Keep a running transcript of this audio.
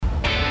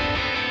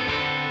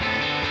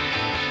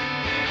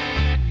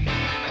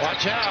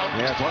watch out.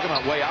 Yeah, talking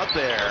about way out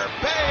there.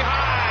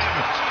 Boeheim!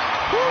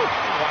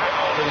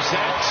 Wow, is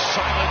that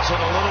silence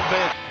in a little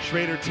bit.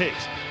 Schrader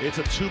takes. It's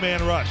a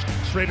two-man rush.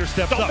 Schrader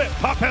steps up.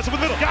 Pop pass up the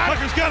middle.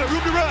 Tucker's got it.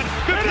 Room to run.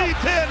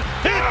 15-10.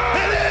 Hit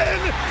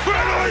in for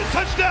an Orange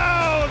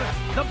touchdown.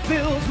 The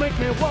Bills make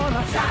me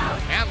wanna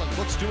shout. Allen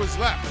looks to his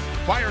left.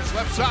 Fires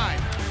left side.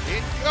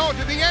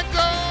 To the end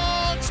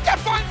zone.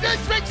 Stephon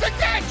Diggs makes the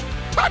catch.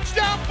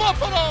 Touchdown,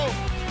 Buffalo.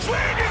 Swing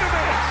and a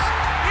miss.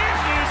 It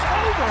is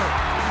over.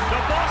 The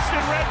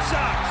Boston Red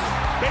Sox,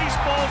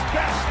 baseball's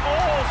best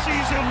all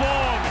season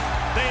long.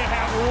 They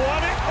have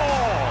won it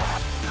all.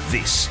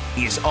 This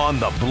is On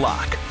the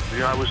Block.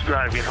 I was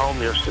driving home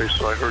yesterday,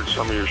 so I heard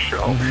some of your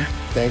show.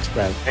 Thanks,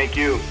 Brent. Thank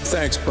you.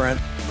 Thanks, Brent.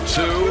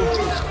 2,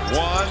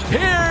 1.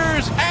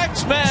 Here's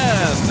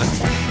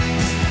X-Men.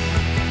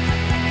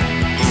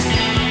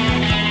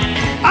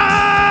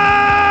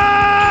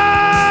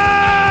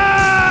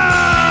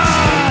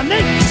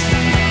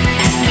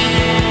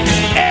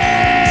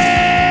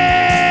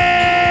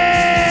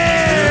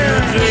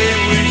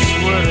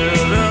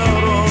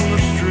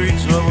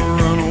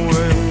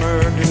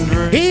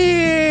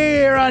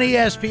 Here on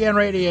ESPN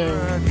Radio,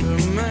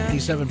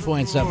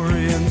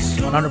 87.7,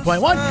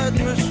 100.1,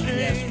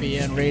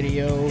 ESPN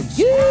Radio,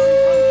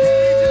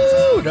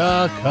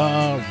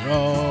 Utica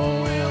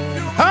Road.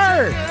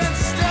 Heard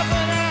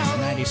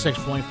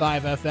 96.5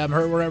 FM,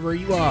 heard wherever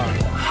you are.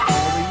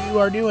 Whatever you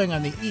are doing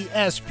on the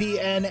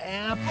ESPN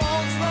app.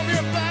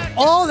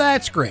 All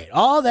that's great.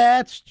 All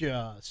that's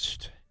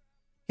just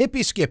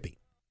hippy skippy.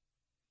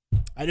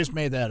 I just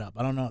made that up.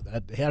 I don't know. I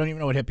don't even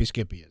know what hippy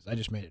skippy is. I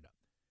just made it up.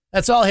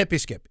 That's all hippy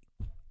skippy.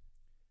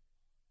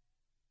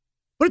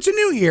 But it's a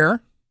new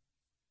year.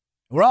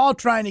 We're all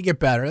trying to get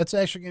better. That's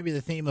actually going to be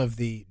the theme of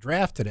the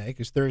draft today,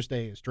 because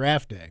Thursday is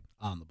draft day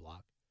on the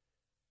block.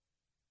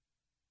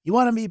 You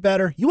want to be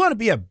better? You want to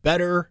be a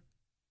better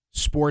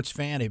sports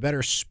fan, a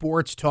better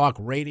sports talk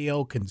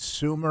radio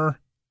consumer,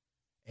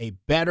 a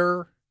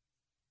better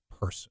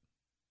person.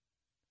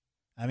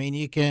 I mean,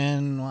 you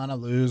can want to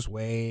lose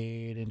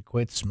weight and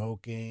quit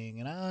smoking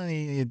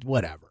and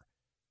whatever.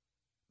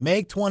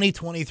 Make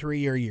 2023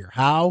 your year.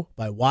 How?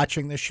 By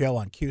watching the show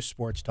on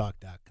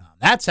QSportsTalk.com.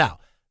 That's how.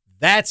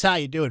 That's how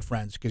you do it,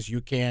 friends, because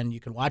you can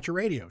watch a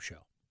radio show.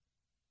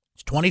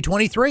 It's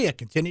 2023. I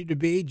continue to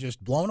be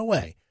just blown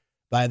away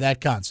by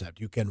that concept.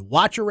 You can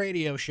watch a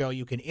radio show.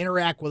 You can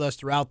interact with us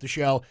throughout the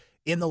show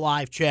in the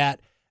live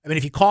chat. I mean,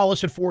 if you call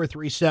us at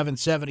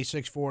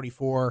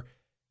 437-7644,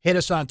 hit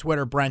us on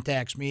Twitter,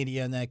 BrentX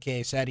Media in that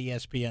case, at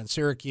ESPN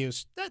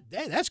Syracuse.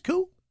 That's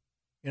cool.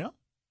 You know,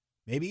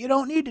 maybe you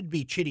don't need to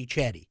be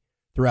chitty-chatty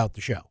throughout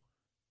the show.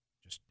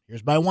 Just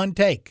here's my one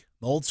take.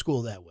 I'm old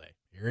school that way.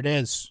 Here it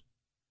is.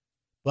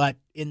 But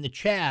in the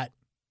chat,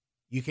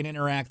 you can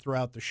interact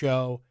throughout the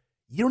show.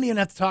 You don't even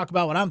have to talk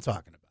about what I'm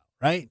talking about,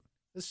 right?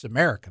 This is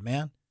America,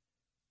 man.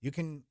 You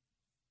can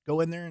go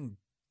in there and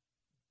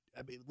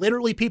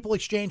literally people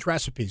exchange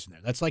recipes in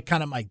there. That's like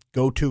kind of my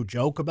go-to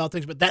joke about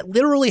things, but that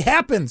literally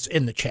happens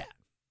in the chat.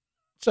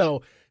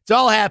 So it's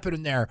all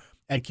happening there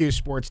at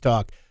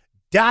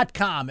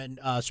QSportsTalk.com. And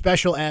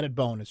special added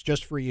bonus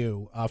just for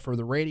you, for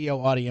the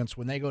radio audience,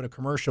 when they go to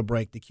commercial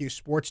break, the Q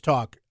Sports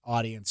Talk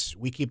audience,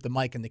 we keep the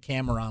mic and the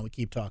camera on. We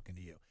keep talking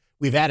to you.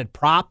 We've added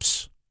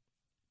props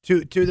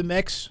to the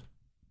mix.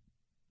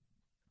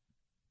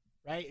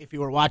 Right? If you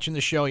were watching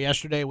the show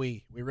yesterday,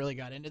 we really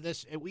got into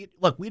this. We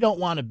don't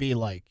want to be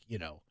like,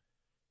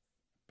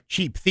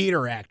 cheap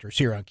theater actors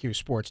here on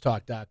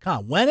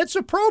QSportsTalk.com. When it's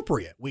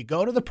appropriate, we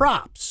go to the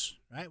props,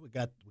 right? We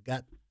got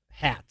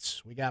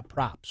hats, we got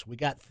props, we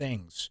got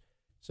things.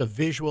 It's a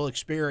visual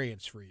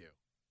experience for you.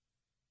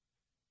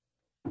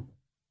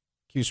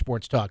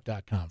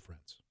 QSportsTalk.com,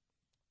 friends.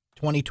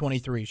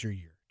 2023 is your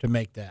year to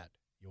make that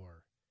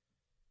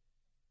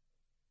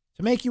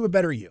to make you a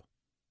better you.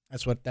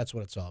 That's what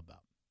it's all about.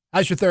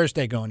 How's your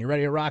Thursday going? You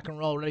ready to rock and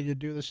roll, ready to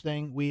do this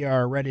thing? We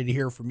are ready to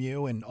hear from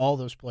you in all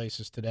those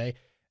places today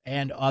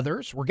and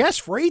others. We're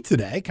guest-free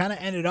today. Kind of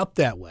ended up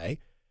that way.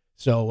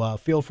 So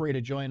feel free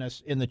to join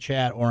us in the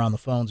chat or on the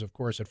phones, of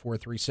course, at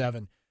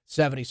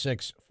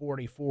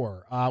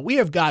 437-7644. We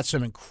have got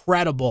some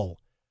incredible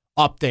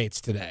updates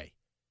today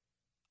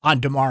on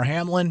Damar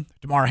Hamlin.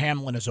 Damar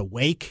Hamlin is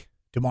awake.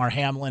 Damar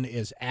Hamlin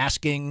is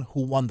asking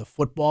who won the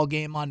football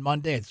game on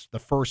Monday. It's the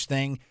first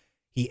thing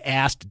he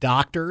asked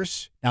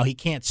doctors. Now, he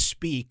can't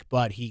speak,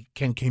 but he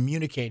can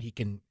communicate. He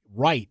can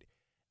write.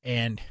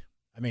 And,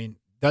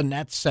 doesn't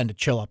that send a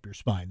chill up your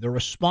spine? The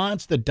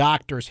response the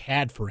doctors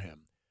had for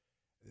him,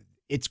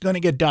 it's going to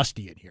get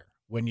dusty in here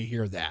when you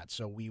hear that.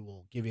 So we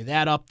will give you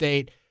that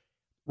update.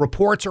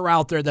 Reports are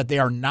out there that they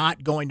are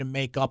not going to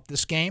make up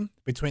this game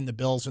between the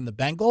Bills and the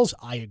Bengals.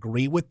 I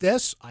agree with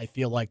this. I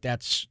feel like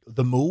that's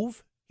the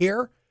move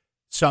here.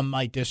 Some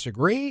might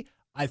disagree.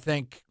 I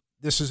think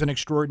this is an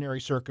extraordinary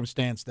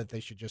circumstance that they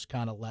should just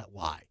kind of let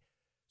lie.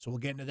 So we'll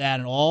get into that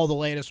and all the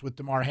latest with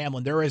Damar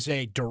Hamlin. There is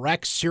a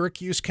direct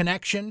Syracuse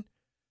connection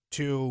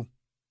to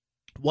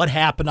what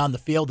happened on the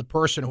field. The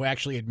person who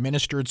actually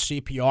administered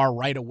CPR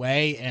right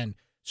away and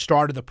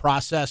started the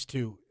process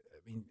to,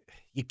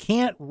 you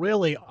can't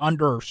really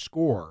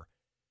underscore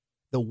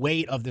the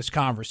weight of this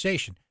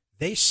conversation.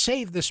 They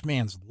saved this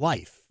man's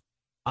life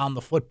on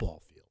the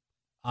football field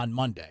on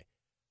Monday.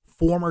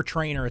 Former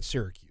trainer at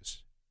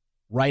Syracuse,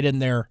 right in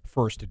there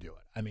first to do it.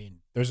 I mean,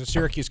 there's a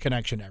Syracuse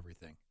connection to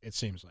everything, it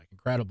seems like.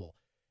 Incredible.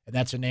 And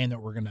that's a name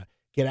that we're going to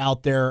get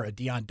out there.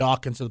 Deion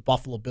Dawkins of the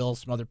Buffalo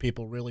Bills, some other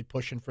people really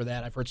pushing for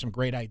that. I've heard some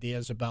great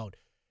ideas about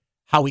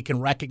how we can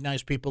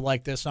recognize people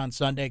like this on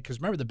Sunday. Because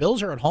remember, the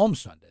Bills are at home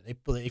Sunday.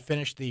 They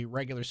finished the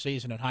regular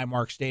season at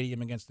Highmark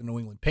Stadium against the New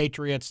England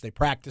Patriots. They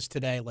practiced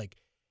today. Like,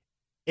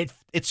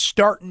 it's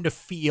starting to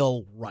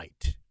feel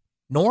right.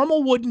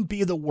 Normal wouldn't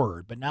be the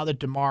word, but now that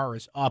DeMar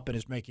is up and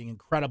is making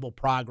incredible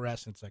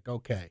progress, it's like,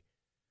 okay,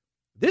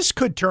 this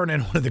could turn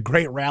into one of the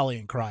great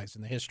rallying cries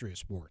in the history of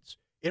sports.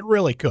 It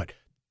really could.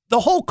 The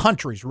whole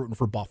country's rooting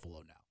for Buffalo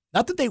now.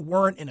 Not that they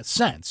weren't in a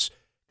sense,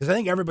 because I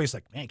think everybody's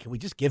like, man, can we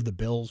just give the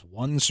Bills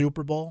one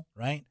Super Bowl,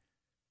 right?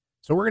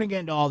 So we're going to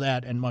get into all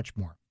that and much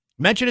more.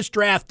 Mention it's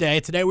draft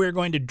day. Today we are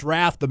going to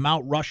draft the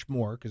Mount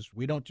Rushmore, because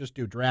we don't just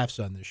do drafts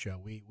on this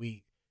show.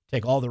 We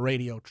take all the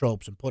radio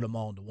tropes and put them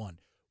all into one.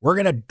 We're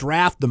going to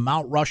draft the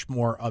Mount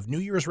Rushmore of New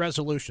Year's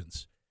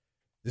resolutions.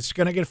 This is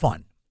going to get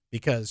fun,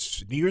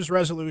 because New Year's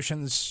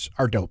resolutions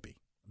are dopey.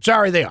 I'm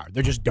sorry, they are.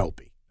 They're just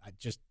dopey. I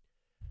just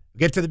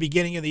get to the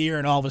beginning of the year,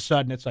 and all of a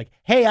sudden it's like,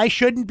 hey, I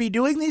shouldn't be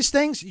doing these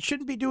things. You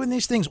shouldn't be doing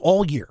these things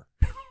all year,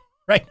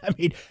 right? I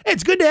mean,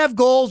 it's good to have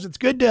goals. It's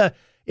good to,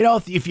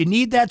 if you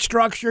need that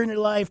structure in your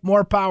life,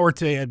 more power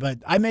to you. But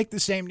I make the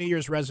same New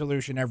Year's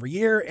resolution every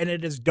year, and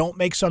it is don't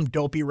make some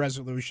dopey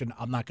resolution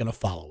I'm not going to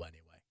follow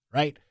anyway,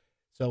 right?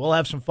 So we'll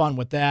have some fun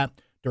with that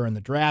during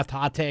the draft.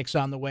 Hot takes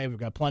on the way. We've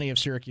got plenty of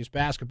Syracuse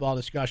basketball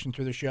discussion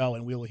through the show,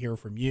 and we will hear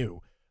from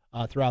you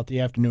throughout the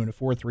afternoon at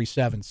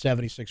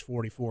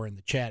 437-7644 in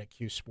the chat at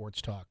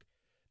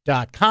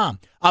qsportstalk.com.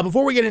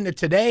 Before we get into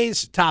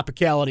today's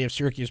topicality of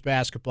Syracuse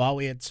basketball,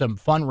 we had some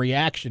fun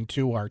reaction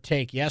to our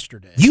take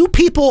yesterday. You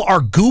people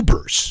are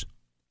goobers.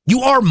 You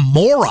are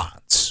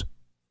morons.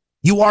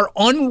 You are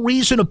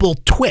unreasonable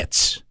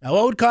twits. Now,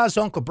 what would cause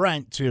Uncle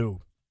Brent to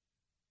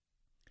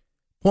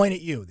point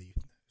at you, the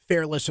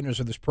fair listeners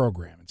of this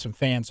program, and some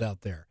fans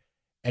out there,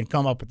 and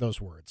come up with those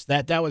words?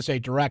 That was a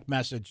direct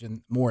message,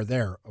 and more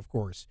there, of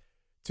course,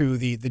 to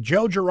the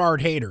Joe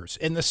Girard haters,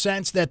 in the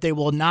sense that they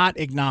will not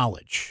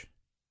acknowledge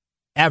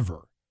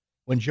ever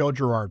when Joe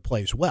Girard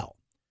plays well.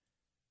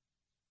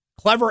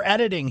 Clever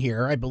editing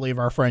here. I believe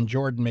our friend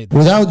Jordan made this.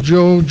 Without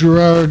Joe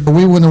Girard,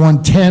 we would have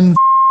won 10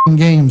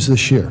 games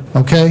this year,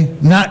 okay?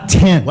 Not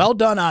 10. Well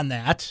done on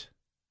that.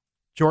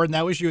 Jordan,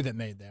 that was you that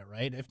made that,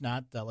 right? If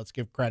not, let's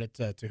give credit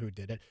to who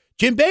did it.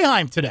 Jim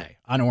Boeheim today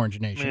on Orange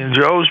Nation. I mean,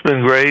 Joe's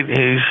been great.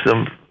 He's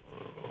the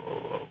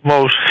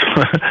most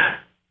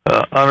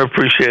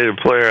unappreciated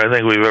player I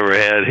think we've ever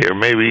had here.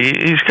 Maybe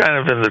he's kind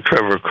of in the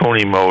Trevor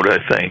Cooney mode, I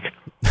think.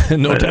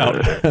 No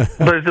doubt.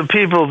 But the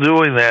people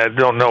doing that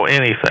don't know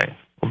anything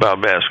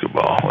about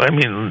basketball. I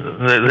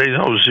mean, they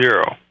know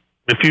zero.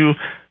 If you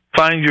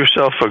find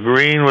yourself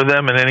agreeing with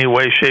them in any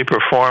way, shape,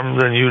 or form,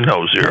 then you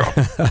know zero.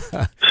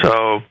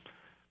 So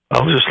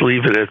I'll just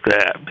leave it at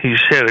that.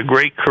 He's had a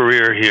great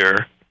career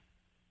here.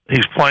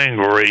 He's playing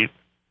great.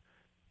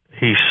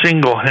 He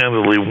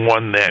single-handedly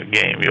won that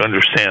game. You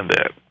understand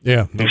that?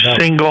 Yeah. He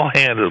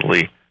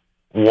single-handedly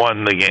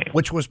won the game.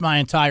 Which was my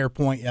entire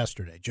point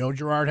yesterday. Joe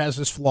Girard has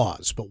his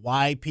flaws, but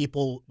why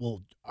people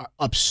will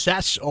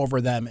obsess over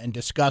them and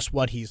discuss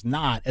what he's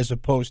not, as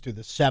opposed to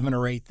the 7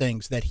 or 8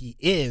 things that he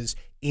is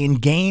in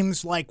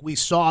games like we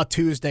saw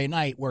Tuesday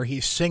night, where he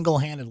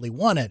single-handedly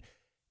won it.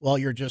 Well,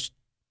 you're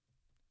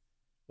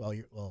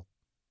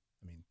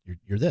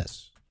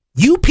this.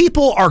 You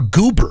people are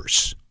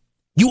goobers.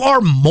 You are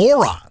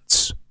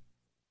morons.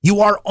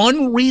 You are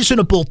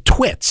unreasonable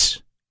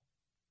twits.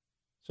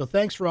 So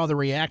thanks for all the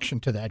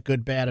reaction to that,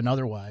 good, bad, and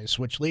otherwise,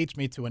 which leads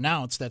me to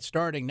announce that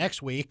starting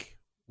next week,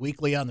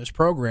 weekly on this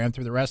program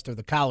through the rest of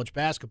the college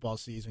basketball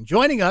season,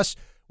 joining us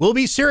will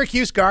be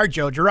Syracuse guard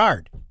Joe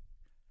Girard.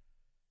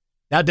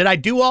 Now, did I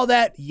do all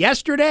that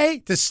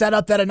yesterday to set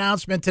up that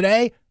announcement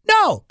today?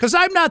 No, because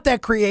I'm not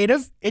that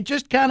creative. It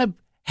just kind of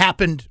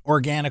happened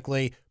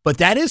organically, but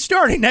that is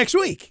starting next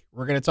week.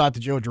 We're going to talk to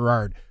Joe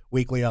Girard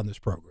weekly on this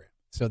program.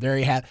 So there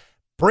you have.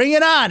 Bring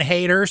it on,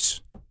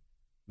 haters.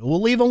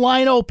 We'll leave a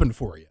line open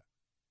for you.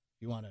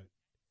 You want to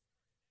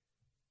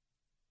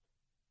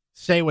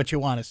say what you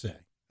want to say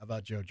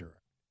about Joe Girard.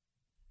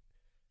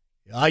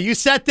 You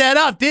set that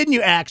up, didn't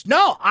you, Axe?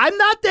 No, I'm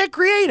not that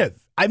creative.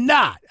 I'm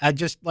not. I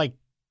just,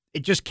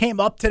 it just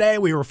came up today.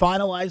 We were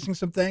finalizing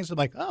some things. I'm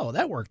like, oh,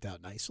 that worked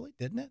out nicely,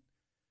 didn't it?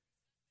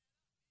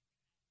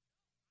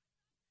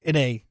 In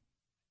a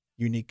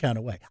unique kind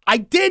of way. I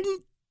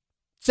didn't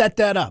set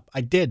that up. I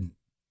didn't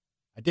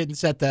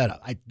set that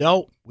up.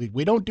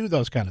 We don't do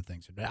those kind of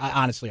things.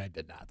 Honestly, I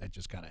did not. That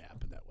just kind of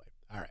happened that way.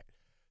 All right.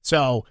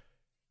 So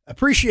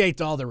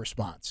appreciate all the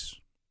response,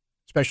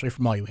 especially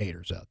from all you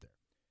haters out there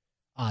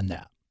on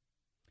that.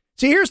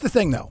 See, here's the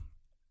thing, though.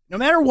 No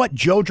matter what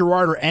Joe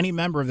Girard or any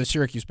member of the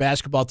Syracuse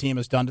basketball team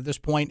has done to this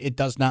point, it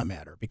does not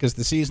matter, because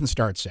the season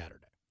starts Saturday.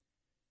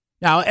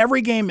 Now,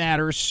 every game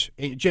matters.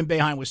 Jim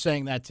Boeheim was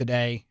saying that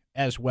today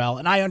as well,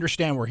 and I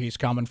understand where he's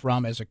coming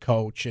from as a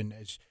coach and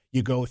as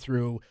you go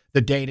through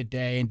the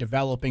day-to-day and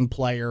developing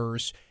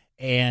players,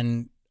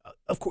 and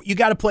of course, you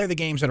got to play the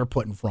games that are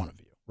put in front of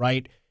you,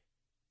 right?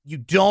 You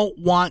don't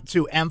want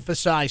to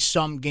emphasize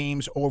some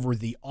games over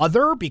the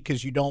other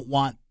because you don't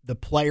want the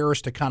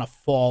players to kind of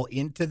fall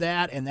into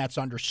that, and that's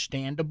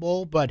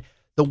understandable. But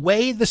the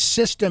way the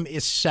system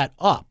is set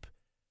up,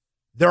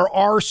 there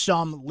are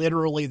some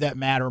literally that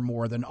matter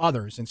more than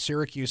others, and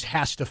Syracuse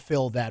has to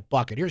fill that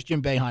bucket. Here's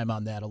Jim Boeheim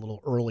on that a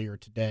little earlier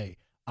today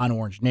on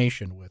Orange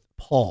Nation with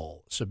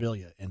Paul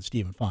Sibilia and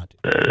Stephen Fonte.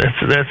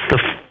 That's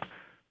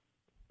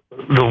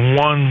the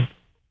one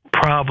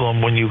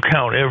problem when you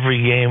count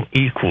every game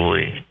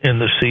equally in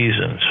the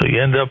season. So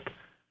you end up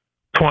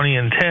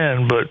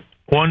 20-10, but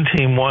one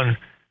team won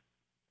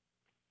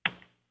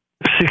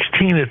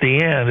 16 at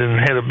the end and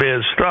had a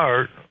bad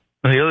start,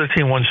 and the other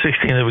team won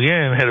 16 at the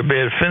beginning and had a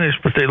bad finish,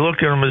 but they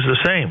looked at them as the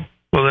same.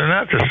 Well, they're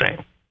not the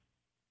same.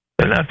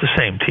 They're not the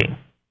same team.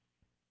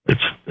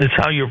 It's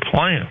how you're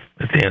playing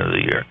at the end of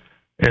the year.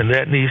 And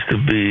that needs to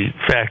be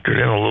factored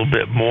in a little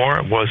bit more.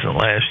 It wasn't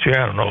last year.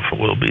 I don't know if it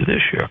will be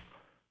this year.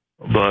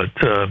 But,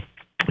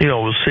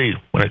 we'll see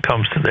when it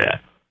comes to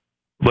that.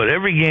 But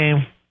every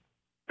game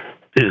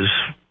is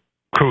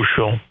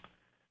crucial.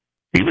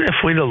 Even if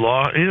we'd have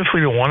lost, even if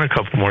we'd have won a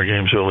couple more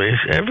games early,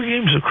 every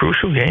game's a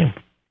crucial game.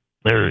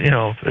 We're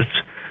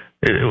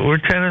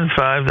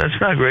 10-5. That's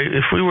not great.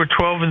 If we were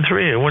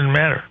 12-3, it wouldn't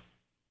matter.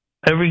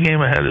 Every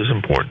game ahead is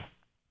important.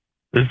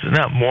 It's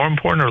not more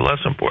important or less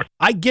important.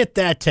 I get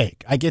that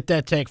take. I get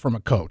that take from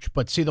a coach.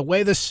 But see, the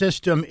way the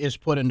system is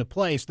put into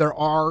place, there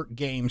are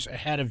games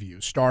ahead of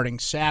you, starting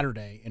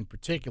Saturday in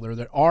particular,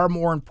 that are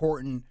more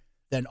important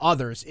than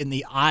others in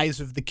the eyes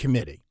of the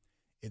committee,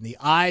 in the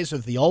eyes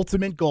of the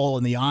ultimate goal,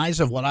 in the eyes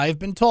of what I've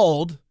been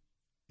told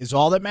is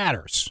all that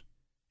matters,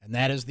 and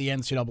that is the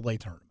NCAA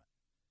tournament.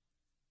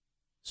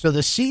 So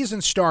the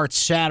season starts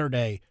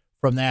Saturday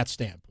from that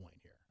standpoint.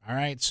 All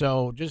right,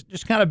 so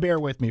just kind of bear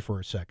with me for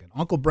a second.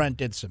 Uncle Brent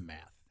did some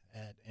math,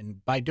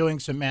 and by doing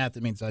some math,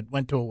 it means I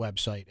went to a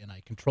website and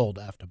I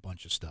Control-F'd a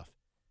bunch of stuff.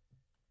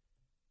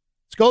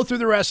 Let's go through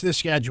the rest of the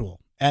schedule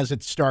as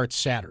it starts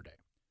Saturday.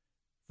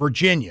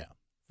 Virginia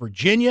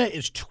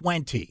is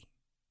 20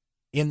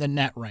 in the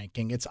net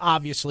ranking. It's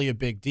obviously a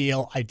big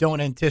deal. I don't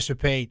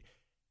anticipate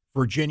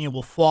Virginia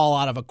will fall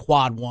out of a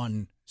quad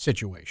one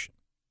situation.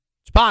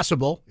 It's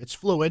possible. It's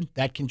fluid.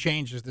 That can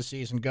change as the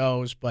season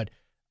goes, but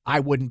I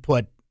wouldn't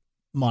put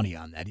money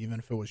on that, even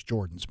if it was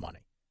Jordan's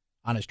money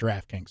on his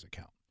DraftKings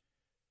account.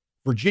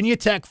 Virginia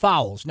Tech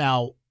follows.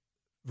 Now,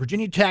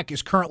 Virginia Tech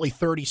is currently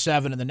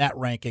 37 in the net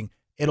ranking.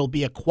 It'll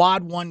be a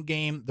quad one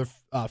game the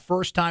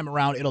first time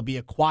around. It'll be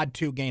a quad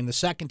two game the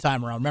second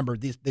time around. Remember,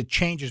 the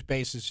changes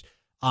basis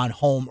on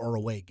home or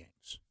away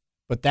games,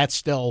 but that's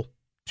still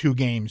 2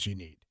 games you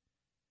need.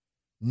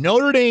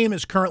 Notre Dame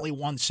is currently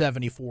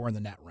 174 in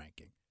the net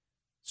ranking.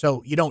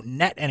 So you don't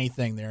net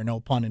anything there, no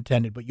pun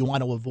intended, but you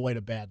want to avoid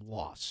a bad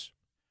loss.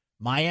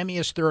 Miami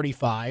is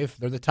 35.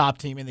 They're the top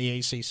team in the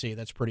ACC.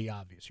 That's pretty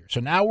obvious here. So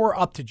now we're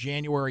up to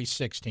January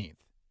 16th.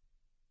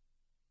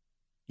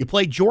 You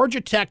play Georgia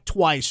Tech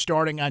twice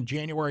starting on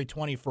January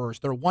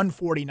 21st. They're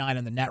 149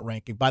 in the net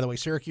ranking. By the way,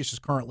 Syracuse is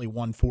currently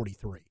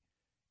 143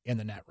 in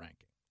the net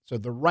ranking. So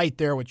they're right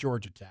there with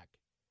Georgia Tech.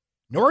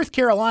 North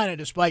Carolina,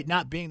 despite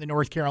not being the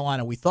North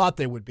Carolina we thought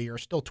they would be, are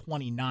still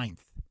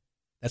 29th.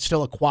 That's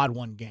still a quad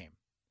one game.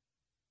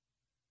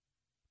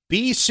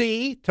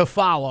 BC to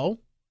follow.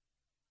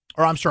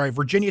 Or I'm sorry,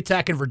 Virginia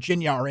Tech and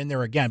Virginia are in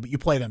there again, but you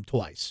play them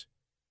twice.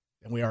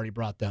 And we already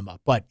brought them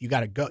up. But you got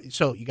to go.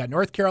 So you got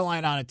North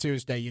Carolina on a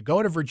Tuesday. You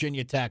go to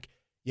Virginia Tech.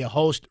 You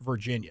host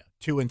Virginia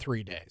 2 and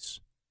 3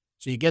 days.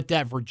 So you get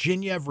that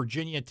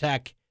Virginia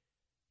Tech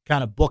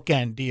kind of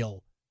bookend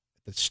deal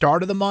at the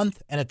start of the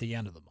month and at the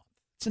end of the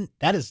month.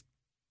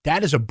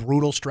 That is a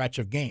brutal stretch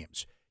of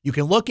games. You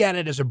can look at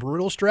it as a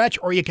brutal stretch,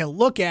 or you can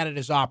look at it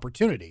as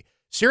opportunity.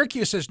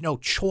 Syracuse has no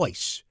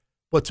choice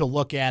but to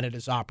look at it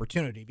as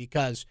opportunity,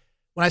 because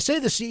when I say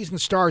the season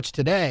starts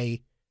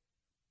today,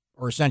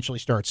 or essentially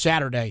starts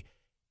Saturday,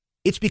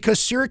 it's because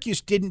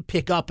Syracuse didn't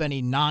pick up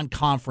any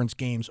non-conference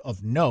games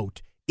of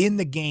note in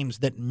the games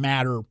that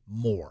matter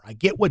more. I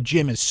get what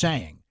Jim is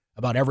saying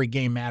about every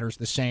game matters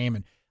the same,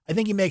 and I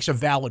think he makes a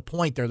valid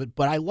point there,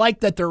 but I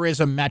like that there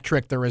is a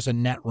metric, there is a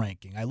net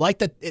ranking. I like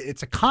that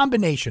it's a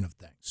combination of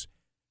things.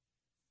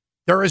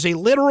 There is a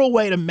literal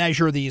way to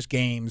measure these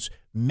games,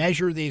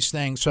 measure these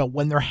things. So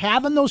when they're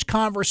having those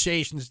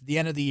conversations at the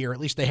end of the year, at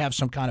least they have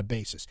some kind of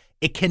basis.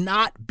 It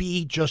cannot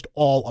be just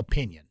all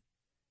opinion,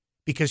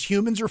 because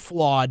humans are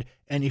flawed.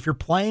 And if you're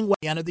playing well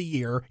at the end of the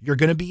year, you're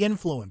going to be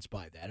influenced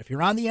by that. If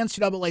you're on the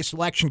NCAA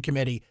selection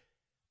committee,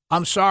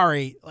 I'm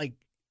sorry, like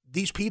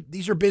these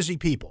are busy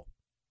people.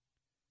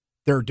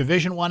 They're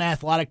Division I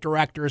athletic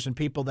directors and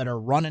people that are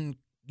running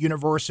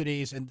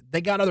universities, and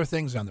they got other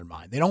things on their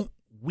mind. They don't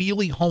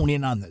really hone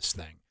in on this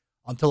thing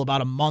until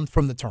about a month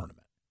from the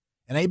tournament.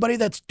 And anybody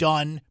that's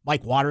done,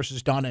 Mike Waters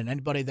has done, and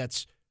anybody they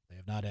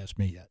have not asked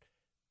me yet,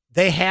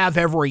 they have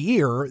every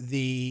year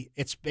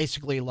it's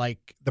basically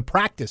like the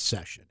practice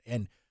session,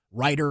 and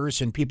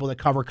writers and people that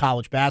cover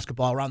college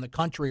basketball around the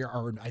country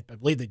I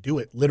believe they do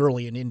it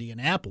literally in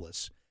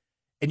Indianapolis.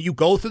 And you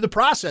go through the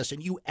process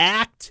and you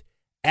act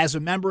as a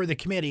member of the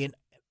committee. And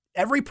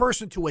every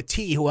person to a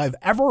T who I've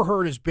ever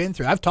heard has been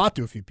through, I've talked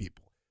to a few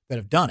people that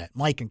have done it,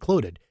 Mike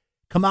included,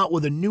 come out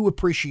with a new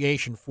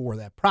appreciation for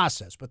that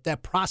process. But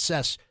that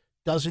process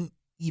doesn't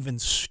even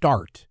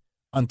start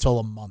until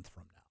a month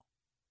from now,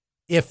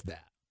 if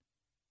that.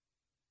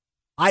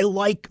 I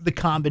like the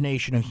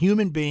combination of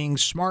human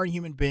beings, smart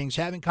human beings,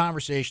 having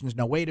conversations.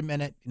 Now, wait a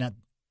minute,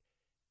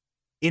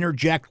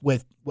 interject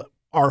with what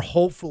are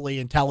hopefully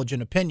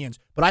intelligent opinions.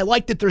 But I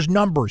like that there's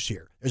numbers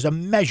here. There's a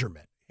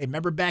measurement. Hey,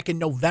 remember back in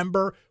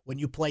November when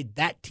you played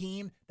that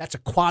team? That's a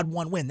quad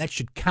 1 win. That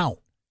should count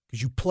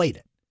because you played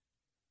it.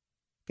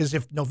 Because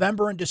if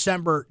November and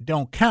December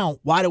don't count,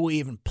 why do we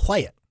even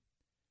play it?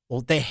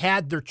 Well, they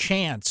had their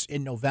chance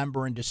in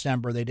November and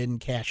December. They didn't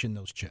cash in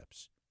those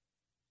chips.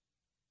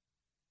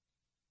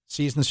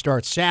 Season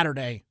starts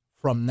Saturday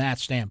from that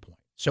standpoint.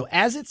 So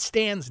as it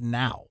stands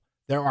now,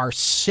 there are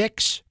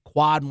 6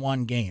 quad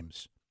 1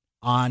 games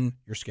on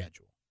your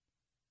schedule.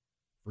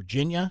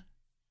 Virginia,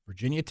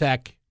 Virginia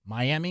Tech,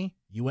 Miami,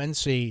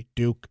 UNC,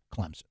 Duke,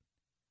 Clemson.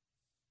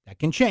 That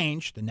can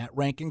change. The net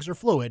rankings are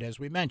fluid, as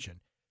we mentioned.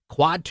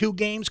 Quad 2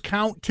 games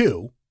count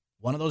too.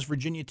 One of those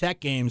Virginia Tech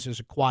games is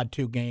a quad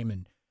 2 game,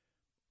 and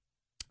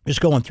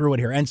just going through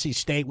it here, NC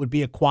State would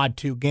be a quad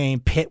 2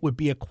 game. Pitt would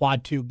be a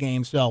quad 2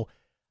 game. So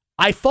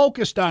I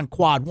focused on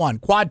quad 1.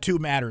 Quad 2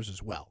 matters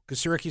as well because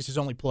Syracuse has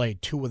only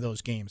played 2 of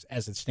those games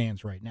as it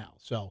stands right now.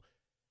 So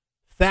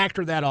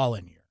factor that all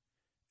in here.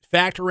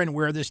 Factor in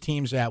where this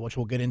team's at, which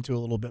we'll get into a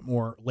little bit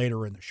more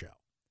later in the show.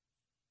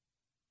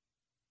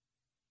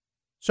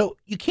 So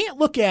you can't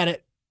look at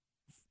it,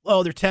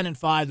 oh, they're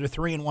 10-5, they're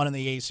 3-1 in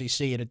the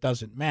ACC, and it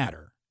doesn't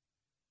matter.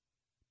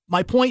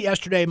 My point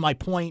yesterday, my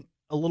point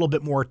a little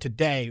bit more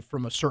today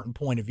from a certain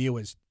point of view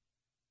is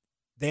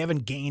they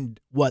haven't gained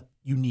what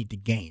you need to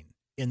gain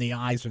in the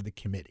eyes of the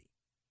committee.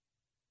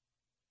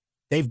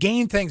 They've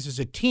gained things as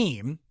a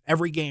team.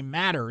 Every game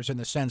matters in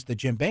the sense that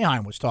Jim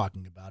Boeheim was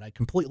talking about. I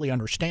completely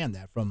understand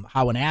that from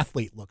how an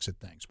athlete looks at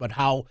things, but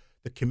how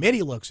the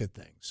committee looks at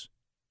things,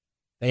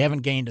 they haven't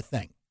gained a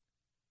thing.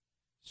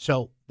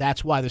 So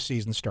that's why the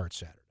season starts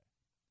Saturday.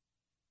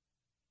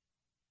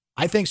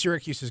 I think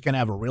Syracuse is going to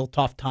have a real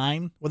tough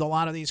time with a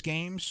lot of these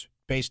games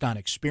based on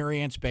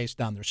experience,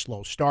 based on their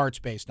slow starts,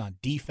 based on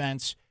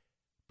defense,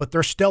 but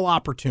there's still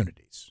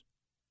opportunities.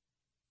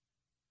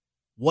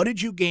 What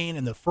did you gain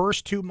in the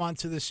first 2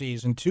 months of the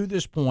season to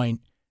this point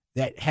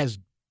that has,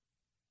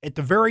 at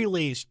the very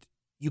least,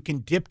 you can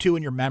dip to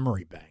in your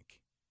memory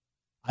bank?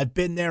 I've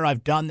been there.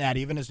 I've done that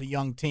even as a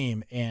young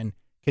team and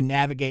can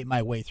navigate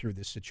my way through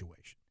this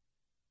situation.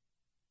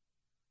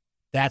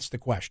 That's the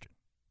question,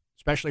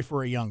 especially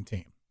for a young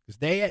team. Because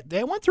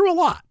they went through a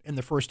lot in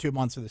the first 2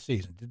 months of the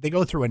season. Did they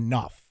go through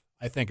enough,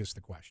 I think is the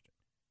question,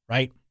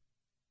 right?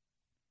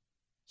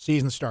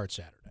 Season starts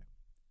Saturday.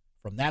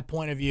 From that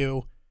point of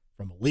view,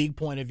 from a league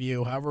point of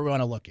view, however we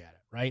want to look at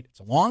it, right? It's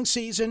a long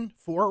season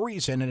for a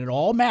reason, and it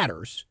all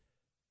matters.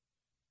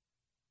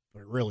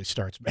 But it really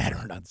starts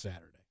mattering on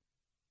Saturday.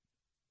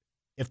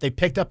 If they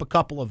picked up a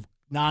couple of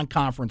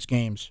non-conference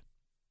games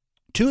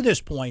to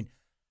this point,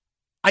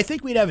 I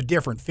think we'd have a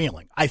different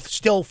feeling. I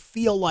still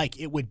feel like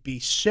it would be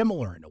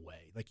similar in a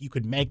way. Like you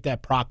could make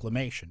that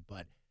proclamation,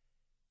 but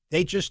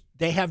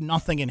they have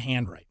nothing in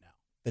hand right now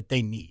that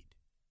they need.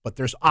 But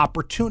there's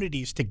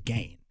opportunities to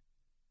gain.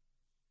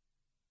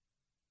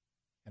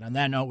 And on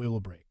that note, we will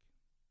break.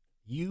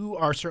 You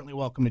are certainly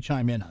welcome to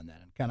chime in on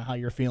that and kind of how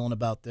you're feeling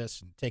about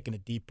this and taking a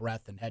deep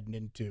breath and heading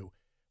into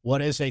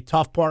what is a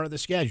tough part of the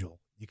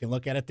schedule. You can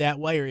look at it that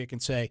way, or you can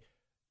say,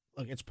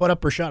 look, it's put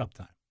up or shut up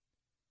time.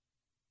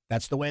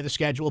 That's the way the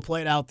schedule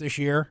played out this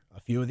year. A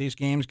few of these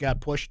games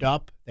got pushed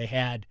up. They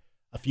had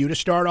a few to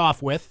start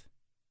off with.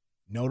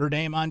 Notre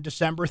Dame on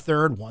December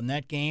 3rd won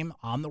that game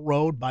on the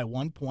road by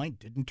 1 point.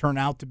 Didn't turn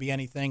out to be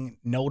anything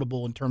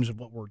notable in terms of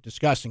what we're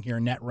discussing here,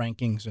 net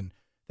rankings and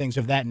things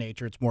of that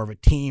nature. It's more of a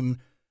team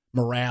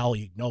morale.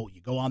 You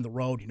go on the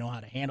road. You know how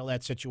to handle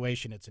that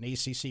situation. It's an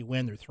ACC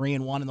win. They're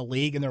 3-1 in the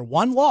league, and their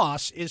one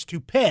loss is to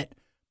Pitt,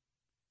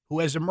 who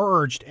has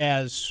emerged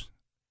as,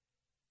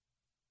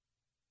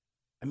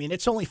 I mean,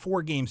 it's only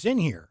 4 games in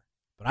here,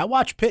 but I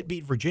watched Pitt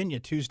beat Virginia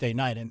Tuesday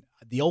night, and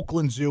the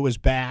Oakland Zoo is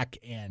back,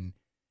 and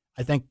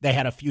I think they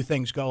had a few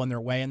things going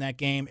their way in that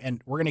game,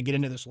 and we're going to get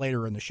into this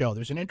later in the show.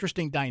 There's an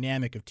interesting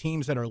dynamic of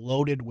teams that are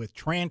loaded with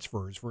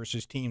transfers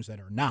versus teams that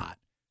are not,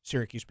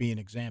 Syracuse being an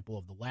example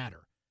of the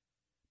latter.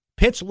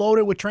 Pitt's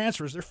loaded with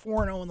transfers. They're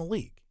 4-0 in the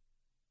league.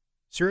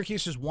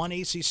 Syracuse's one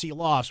ACC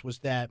loss was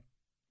that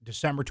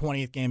December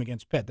 20th game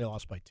against Pitt. They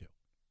lost by 2.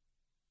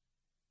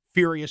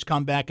 Furious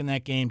comeback in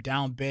that game,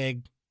 down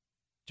big,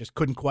 just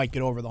couldn't quite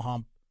get over the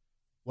hump.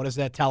 What does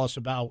that tell us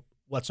about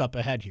what's up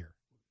ahead here?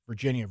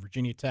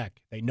 Virginia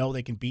Tech. They know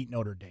they can beat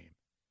Notre Dame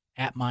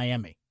at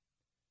Miami.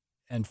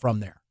 And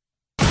from there.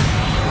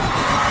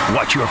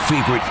 Watch your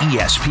favorite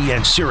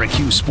ESPN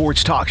Syracuse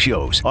sports talk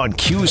shows on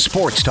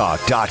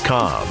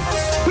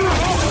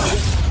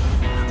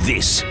QSportsTalk.com.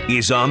 This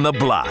is On the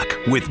Block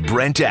with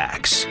Brent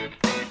Axe.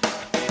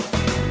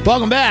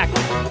 Welcome back.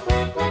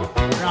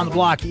 You're on the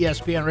block,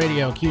 ESPN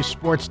Radio,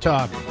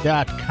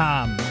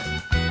 QSportsTalk.com.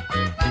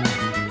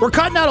 We're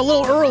cutting out a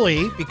little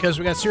early because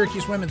we got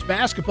Syracuse women's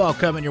basketball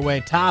coming your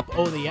way. Top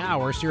of the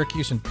hour,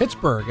 Syracuse and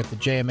Pittsburgh at the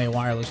JMA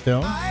Wireless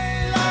Dome.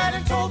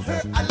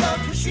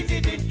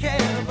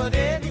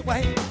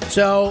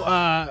 So,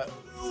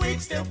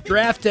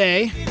 draft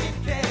day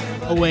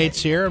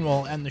awaits here, and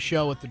we'll end the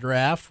show with the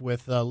draft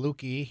with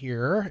Lukey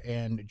here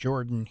and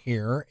Jordan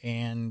here.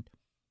 And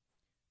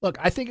look,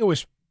 I think it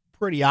was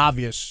pretty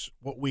obvious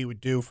what we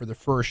would do for the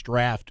first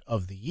draft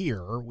of the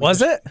year.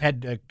 Was it?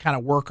 Had to kind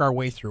of work our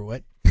way through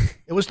it.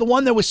 It was the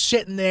one that was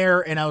sitting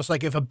there, and I was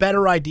like, if a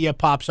better idea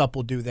pops up,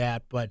 we'll do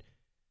that. But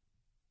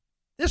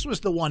this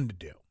was the one to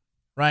do,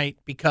 right?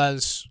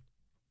 Because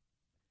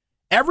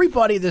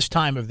everybody this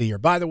time of the year,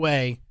 by the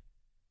way,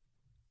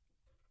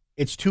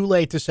 it's too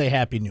late to say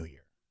Happy New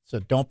Year. So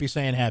don't be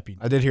saying Happy New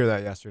Year. I did hear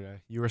that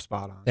yesterday. You were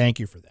spot on. Thank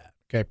you for that.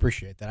 Okay, I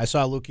appreciate that. I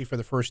saw Lukey for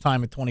the first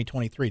time in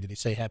 2023. Did he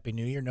say Happy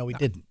New Year? No, he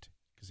didn't,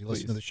 because he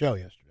listened to the show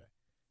yesterday.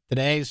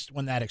 Today's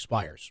when that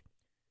expires.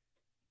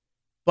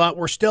 But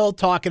we're still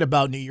talking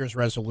about New Year's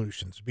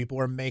resolutions. People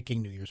are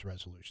making New Year's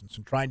resolutions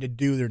and trying to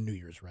do their New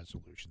Year's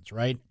resolutions,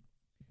 right?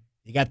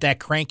 You got that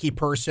cranky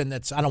person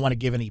that's, I don't want to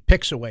give any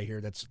picks away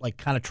here, that's like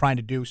kind of trying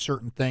to do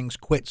certain things,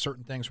 quit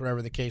certain things,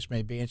 whatever the case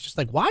may be. It's just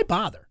like, why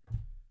bother?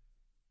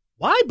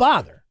 Why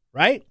bother,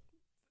 right?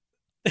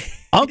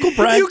 Uncle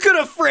Brent. You could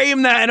have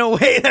framed that in a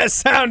way that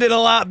sounded a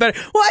lot better.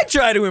 Why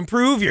try to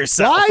improve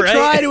yourself, Why right?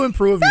 try to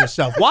improve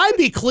yourself? Why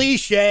be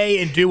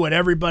cliche and do what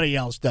everybody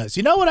else does?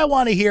 You know what I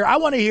want to hear? I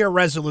want to hear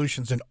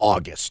resolutions in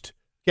August.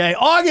 Okay,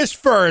 August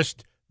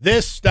 1st,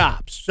 this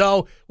stops.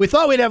 So we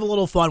thought we'd have a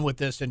little fun with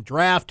this and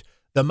draft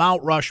the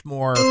Mount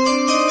Rushmore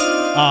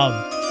of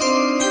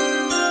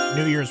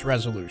New Year's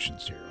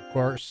resolutions here. Of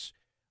course,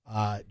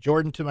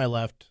 Jordan to my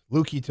left,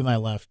 Lukey to my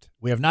left.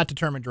 We have not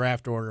determined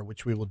draft order,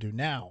 which we will do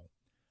now.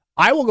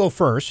 I will go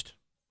first.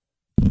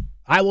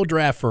 I will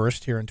draft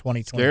first here in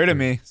 2020. Scared of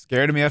me.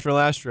 Scared of me after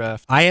last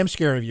draft. I am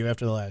scared of you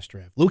after the last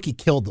draft. Lukey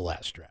killed the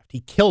last draft.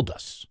 He killed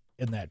us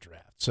in that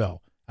draft. So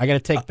I got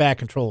to take back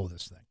control of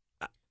this thing.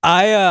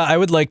 I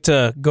would like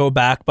to go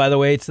back, by the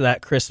way, to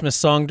that Christmas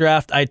song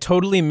draft. I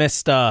totally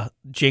missed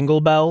Jingle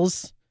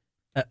Bells.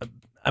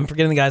 I'm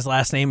forgetting the guy's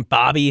last name.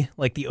 Bobby,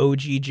 like the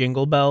OG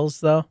Jingle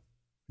Bells, though.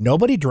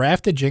 Nobody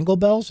drafted Jingle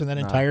Bells in that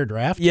entire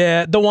draft?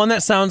 Yeah, the one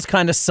that sounds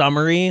kind of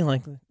summery,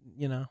 like,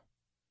 you know.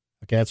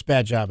 Okay, that's a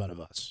bad job out of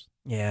us.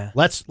 Yeah.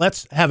 Let's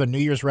have a New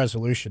Year's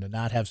resolution and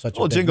not have such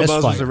a big Jingle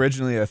Bells was misfire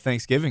originally a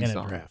Thanksgiving in a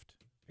song. draft.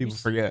 People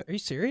forget. Are you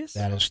serious?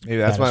 That is Maybe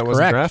that's that why is it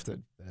wasn't correct.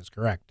 drafted. That is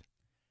correct.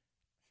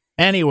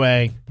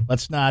 Anyway,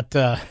 let's not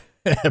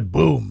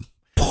boom,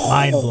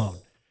 mind blown.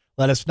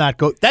 Let us not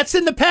go. That's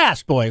in the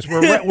past, boys.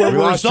 We're lost Jordan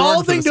for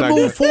resolving the to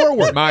move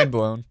forward. Mind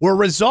blown. We're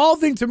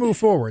resolving to move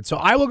forward. So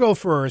I will go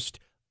first.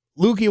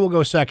 Lukey will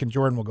go second.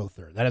 Jordan will go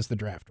third. That is the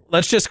draft order.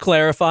 Let's just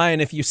clarify,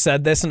 and if you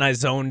said this and I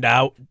zoned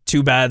out,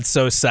 too bad,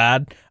 so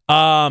sad.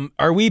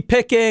 Are we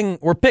picking?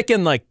 We're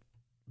picking like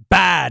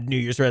bad New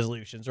Year's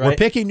resolutions, right? We're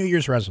picking New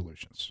Year's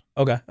resolutions.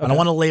 Okay. I don't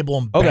want to label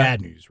them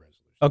bad New Year's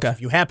resolutions. Okay.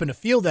 If you happen to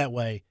feel that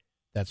way,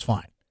 that's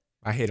fine.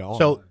 I hate all of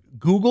So them.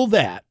 Google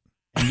that,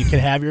 and you can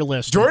have your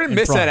list. Jordan in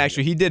missed front that, of you.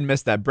 actually. He did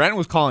miss that. Brent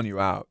was calling you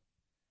out.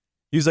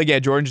 He was like, yeah,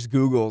 Jordan just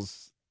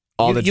Googles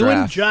all the You and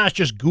drafts. Josh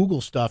just Google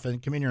stuff and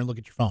come in here and look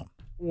at your phone.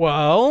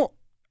 Well,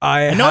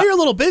 I know you're a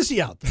little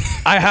busy out there.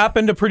 I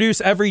happen to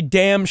produce every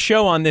damn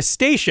show on this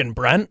station,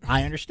 Brent.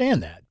 I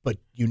understand that, but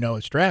you know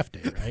it's draft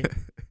day, right?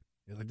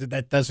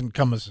 That doesn't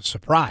come as a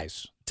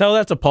surprise. Tell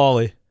that to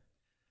Paulie.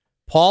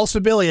 Paul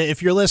Sibilia,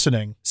 if you're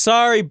listening.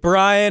 Sorry,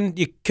 Brian.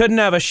 You couldn't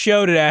have a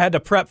show today. I had to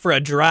prep for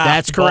a draft.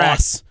 That's correct.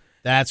 boss.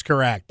 That's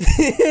correct.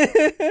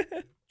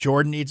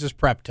 Jordan needs his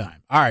prep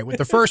time. All right, with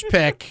the first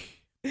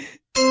pick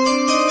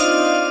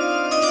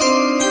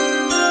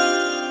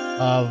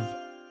of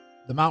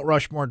the Mount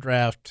Rushmore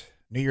draft,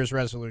 New Year's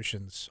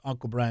resolutions,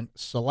 Uncle Brent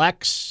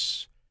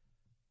selects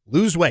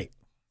lose weight.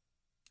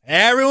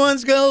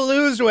 Everyone's going to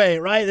lose weight,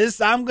 right?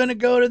 I'm going to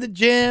go to the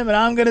gym, and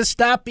I'm going to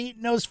stop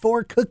eating those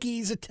 4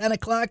 cookies at 10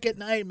 o'clock at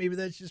night. Maybe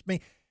that's just me.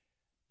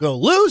 Go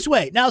lose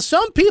weight. Now,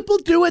 some people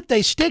do it.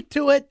 They stick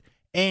to it,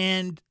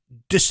 and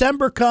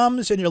December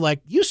comes, and you're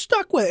like, you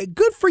stuck with it.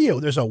 Good for you.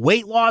 There's a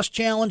weight loss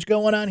challenge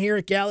going on here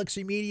at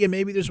Galaxy Media.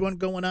 Maybe there's one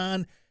going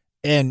on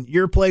in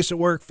your place at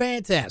work.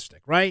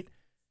 Fantastic, right?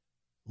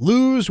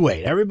 Lose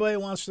weight. Everybody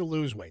wants to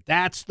lose weight.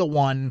 That's the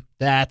one.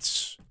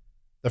 That's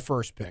the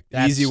first pick.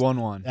 That's easy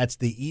 1-1. That's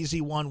the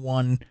easy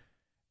 1-1,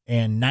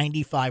 and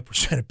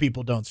 95% of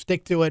people don't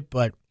stick to it,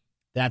 but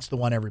that's the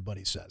one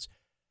everybody says.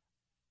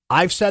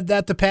 I've said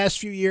that the past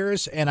few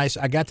years, and I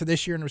got to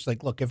this year and was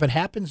like, look, if it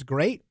happens,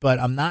 great, but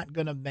I'm not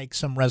going to make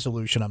some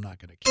resolution I'm not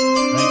going to keep.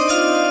 Right?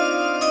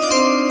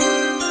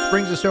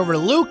 Brings us over to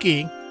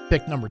Lukey,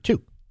 pick number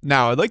 2.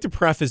 Now, I'd like to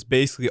preface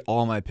basically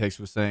all my picks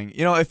with saying,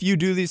 if you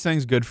do these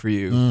things, good for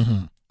you.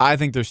 Mm-hmm. I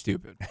think they're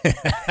stupid.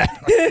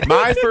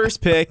 My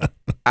first pick,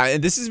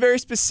 and this is very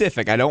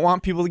specific. I don't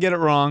want people to get it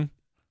wrong.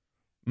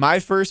 My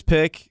first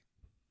pick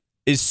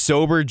is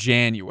Sober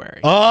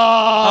January.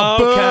 Oh,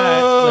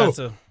 Okay.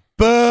 That's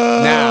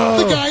boo! Now,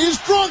 The guy is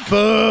drunk.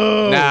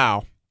 Boo!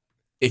 now,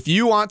 if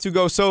you want to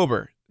go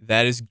sober,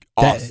 that is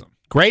awesome.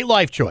 Great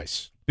life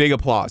choice. Big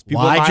applause.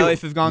 People Why'd in my you-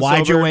 life have gone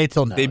why'd sober. you wait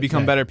till now? They become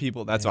Exactly. better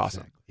people. That's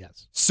awesome. Exactly.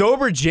 Yes.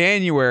 Sober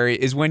January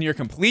is when you're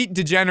complete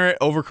degenerate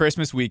over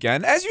Christmas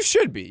weekend, as you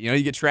should be.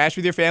 You get trashed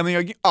with your family.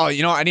 You're like,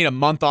 I need a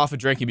month off of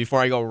drinking before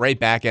I go right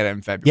back at it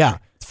in February. Yeah.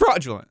 It's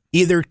fraudulent.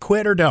 Either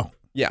quit or don't.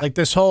 Yeah. Like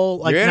this whole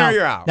like You're in now, or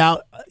you're out.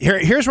 Now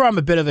here's where I'm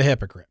a bit of a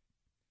hypocrite.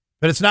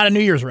 But it's not a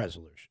New Year's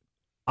resolution.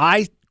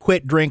 I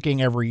quit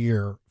drinking every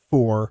year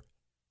for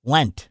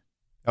Lent.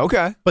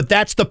 Okay. But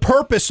that's the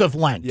purpose of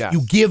Lent. Yes.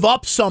 You give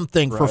up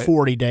something for Right.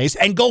 40 days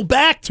and go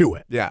back to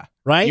it. Yeah.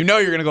 Right? You're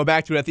going to go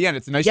back to it at the end.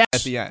 It's a nice Yes.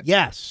 at the end.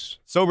 Yes.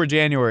 Sober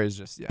January is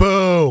just,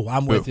 Boo.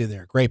 I'm with you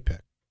there. Great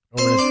pick.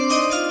 Over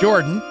to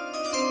Jordan.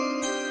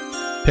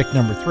 Pick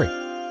number 3.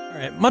 All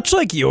right. Much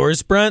like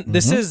yours, Brent,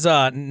 this is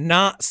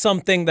not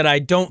something that I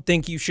don't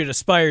think you should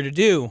aspire to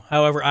do.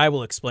 However, I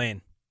will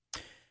explain.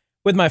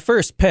 With my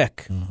first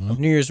pick of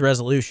New Year's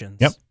resolutions,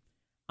 Yep.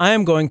 I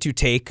am going to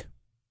take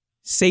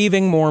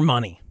saving more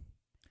money.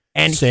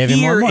 And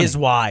Saving more here money. is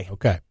why.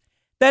 Okay.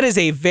 That is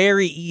a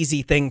very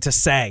easy thing to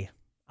say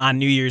on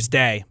New Year's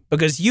Day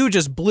because you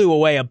just blew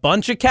away a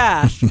bunch of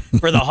cash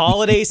for the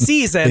holiday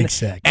season.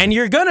 Exactly. And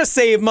you're going to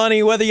save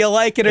money whether you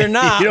like it or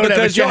not You don't have a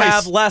because you choice.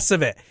 have less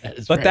of it.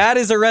 But right. that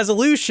is a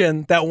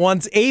resolution that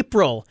once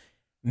April,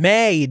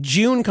 May,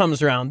 June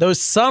comes around,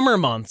 those summer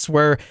months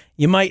where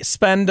you might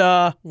spend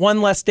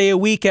one less day a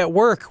week at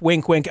work,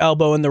 wink, wink,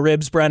 elbow in the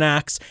ribs, Brent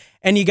Axe,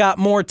 and you got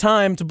more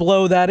time to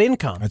blow that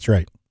income. That's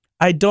right.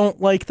 I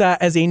don't like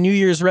that as a New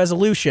Year's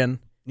resolution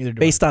Neither do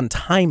based I. on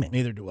timing.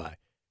 Neither do I.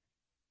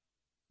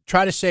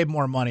 Try to save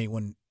more money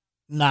when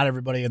not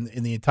everybody in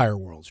the entire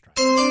world's trying.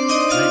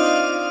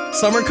 Right?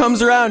 Summer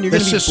comes around, you're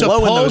going to This be is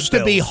blowing those supposed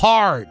to be bills.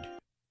 hard,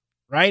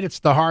 right? It's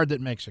the hard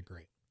that makes it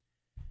great.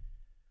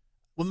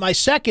 With my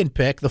second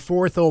pick, the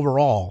 4th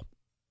overall,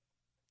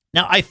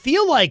 now I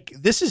feel like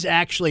this is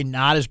actually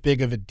not as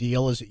big of a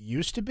deal as it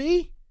used to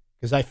be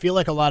because I feel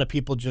like a lot of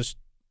people just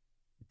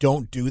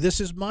don't do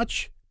this as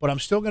much, but I'm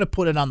still going to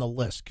put it on the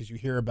list because you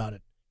hear about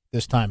it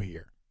this time of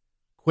year.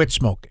 Quit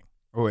smoking.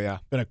 Oh, yeah.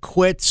 Going to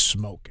quit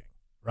smoking,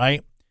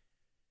 right?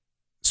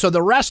 So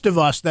the rest of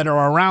us that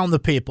are around the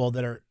people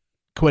that are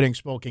quitting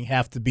smoking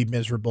have to be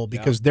miserable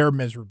because they're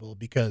miserable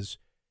because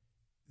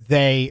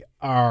they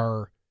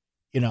are,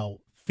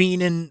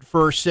 fiending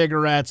for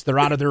cigarettes. They're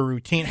out of their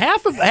routine.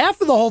 Half of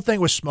the whole thing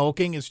with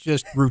smoking is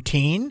just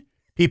routine.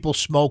 People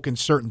smoke in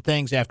certain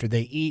things after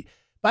they eat.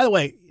 By the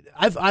way,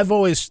 I've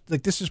always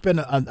this has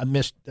been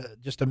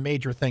just a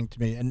major thing to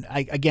me. And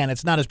again,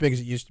 it's not as big as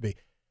it used to be.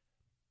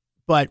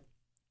 But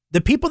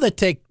the people that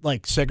take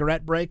like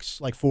cigarette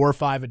breaks, like 4 or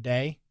 5 a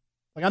day,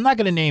 like I'm not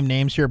going to name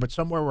names here, but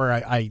somewhere where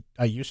I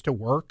used to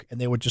work, and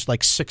they would just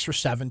like 6 or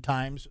 7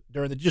 times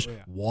during the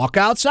walk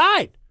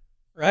outside.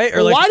 Right? Or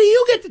Well, like, why do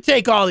you get to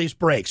take all these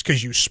breaks?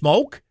 Because you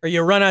smoke? or you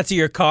run out to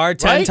your car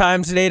 10 Right?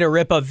 times a day to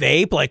rip a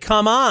vape? Like,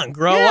 come on,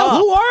 grow Yeah, up.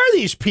 who are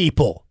these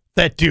people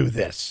that do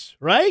this,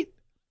 right?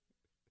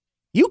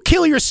 You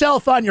kill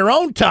yourself on your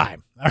own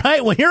time, all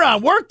right? When you're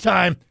on work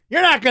time,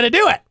 you're not going to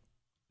do it.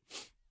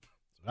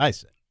 That's what I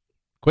said.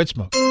 Quit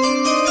smoking.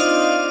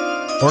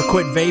 Or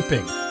quit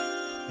vaping,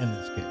 in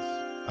this case.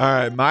 All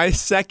right. My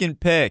second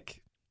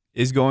pick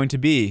is going to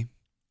be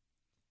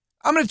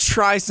I'm going to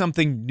try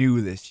something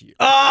new this year.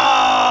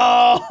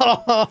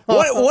 Oh!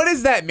 What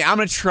does that mean? I'm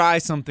going to try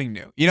something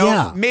new.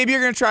 Yeah. Maybe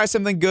you're going to try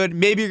something good.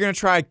 Maybe you're going to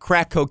try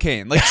crack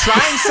cocaine. Like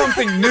trying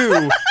something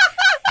new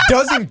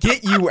doesn't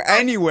get you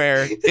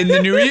anywhere in the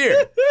new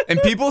year. And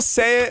people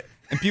say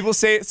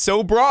it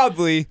so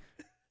broadly.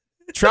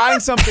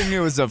 Trying something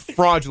new is a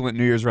fraudulent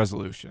New Year's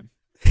resolution.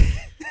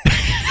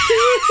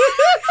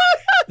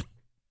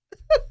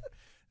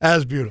 That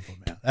was beautiful,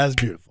 man. That was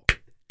beautiful.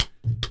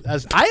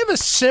 I have a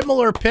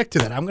similar pick to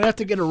that. I'm going to have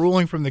to get a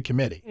ruling from the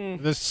committee. I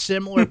have a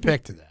similar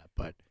pick to that,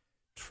 but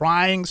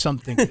trying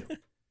something new.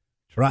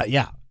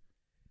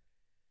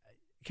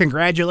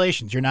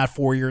 Congratulations. You're not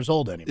 4 years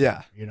old anymore.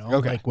 Yeah.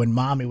 Okay. Like when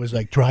mommy was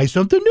like, try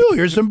something new.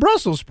 Here's some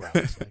Brussels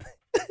sprouts.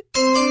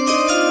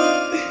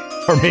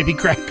 Or maybe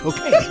crack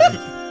cocaine.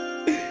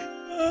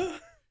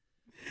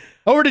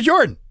 Over to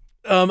Jordan.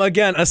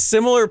 Again, a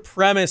similar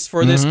premise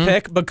for this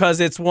pick because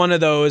it's one of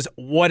those,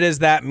 what does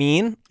that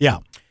mean? Yeah.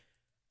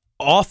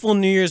 Awful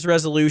New Year's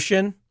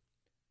resolution.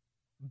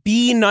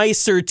 Be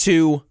nicer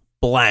to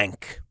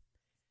blank.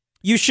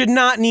 You should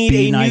not need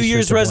Be a New nicer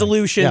Year's to blank.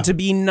 resolution Yeah. to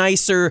be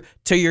nicer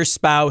to your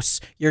spouse,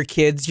 your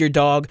kids, your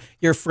dog,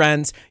 your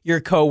friends, your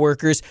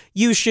coworkers.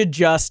 You should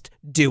just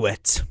do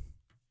it.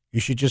 You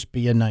should just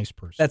be a nice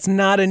person. That's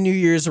not a New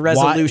Year's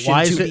resolution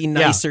Why to is it- be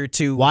nicer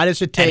to Why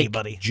does it take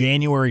anybody.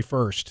 January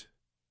 1st?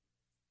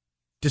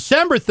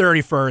 December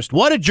 31st,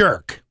 what a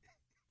jerk.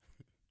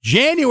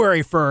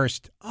 January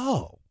 1st,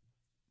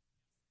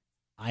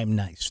 I'm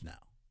nice now.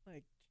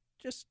 Like,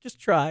 just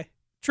try.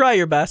 Try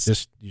your best.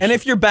 And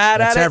if you're bad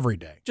at it, every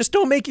day. Just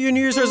don't make it your New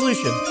Year's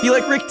resolution. Be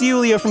like Rick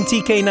DiUlio from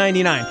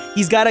TK99.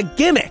 He's got a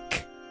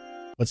gimmick.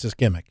 What's his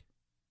gimmick?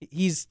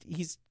 He's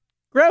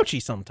grouchy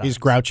sometimes. He's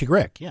grouchy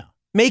Rick, yeah.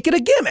 Make it a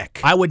gimmick.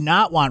 I would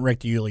not want Rick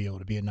DiUlio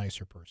to be a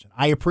nicer person.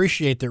 I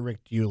appreciate that Rick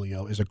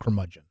DiUlio is a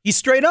curmudgeon. He's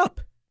straight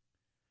up.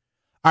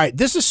 All right,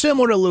 this is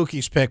similar to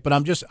Lukey's pick, but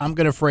I'm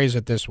going to phrase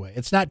it this way.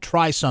 It's not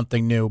try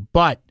something new,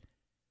 but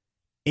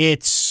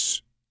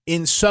it's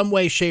in some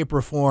way, shape,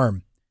 or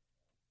form.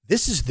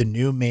 This is the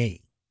new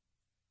me.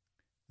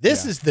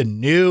 This is the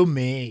new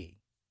me,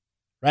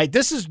 right?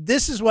 This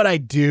is what I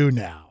do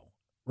now,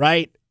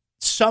 right?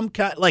 Some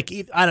kind, like,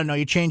 I don't know,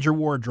 you change your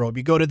wardrobe,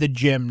 you go to the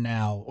gym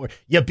now, or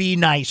you be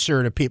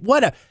nicer to people.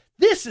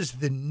 This is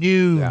the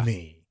new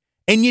me.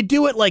 And you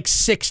do it like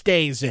 6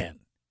 days in.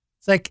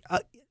 It's like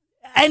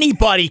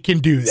anybody can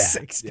do that.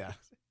 6 days.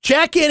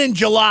 Check in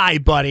July,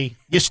 buddy.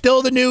 You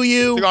still the new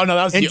you? Oh, no,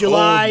 that was in the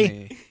July. old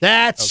me.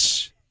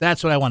 That's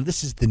what I want.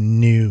 This is the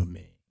new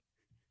me.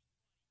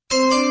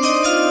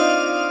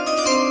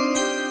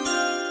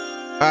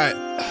 All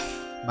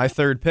right. My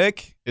third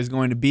pick is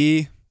going to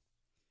be,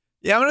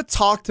 I'm going to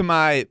talk to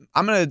my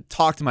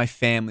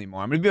family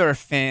more. I'm going to be a better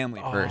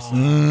family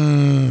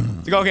person.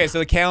 It's like, okay, so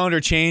the calendar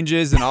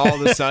changes and all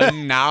of a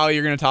sudden now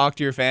you're going to talk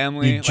to your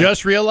family. You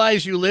just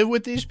realize you live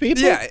with these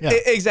people? Yeah.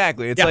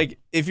 Exactly. It's like,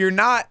 if you're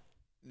not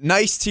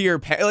nice to your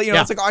parents,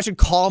 it's like, I should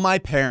call my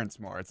parents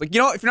more. It's like, if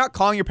you're not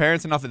calling your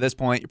parents enough at this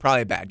point, you're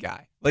probably a bad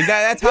guy. Like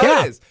that's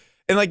how it is.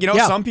 And like,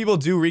 some people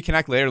do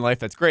reconnect later in life.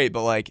 That's great.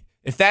 But like,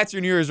 if that's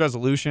your New Year's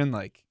resolution,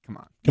 like, come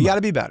on. You got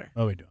to be better.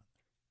 What are we doing?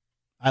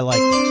 I like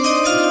this.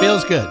 This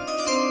feels good.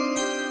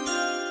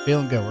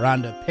 Feeling good. We're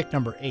on to pick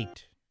number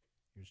 8.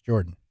 Here's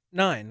Jordan.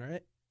 9,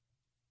 right?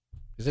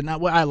 Is it not?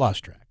 Well, I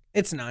lost track.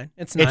 It's 9.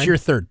 It's 9. It's your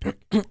third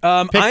pick. Pick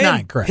I 9,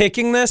 am correct.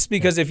 picking this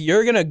because if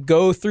you're going to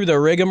go through the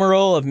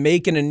rigmarole of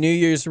making a New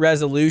Year's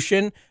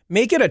resolution,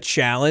 make it a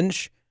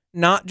challenge,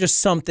 not just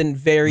something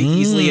very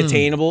easily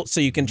attainable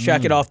so you can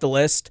check it off the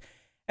list.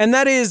 And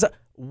that is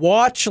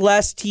watch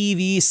less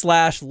TV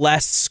 /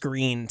 less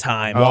screen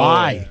time.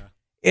 Why?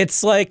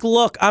 It's like,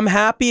 look, I'm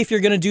happy if you're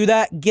going to do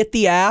that. Get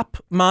the app,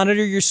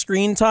 monitor your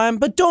screen time,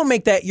 but don't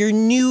make that your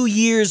New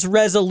Year's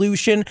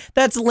resolution.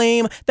 That's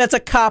lame. That's a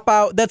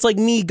cop-out. That's like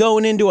me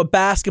going into a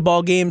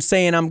basketball game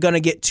saying I'm going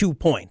to get 2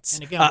 points.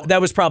 And again, that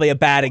was probably a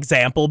bad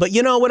example, but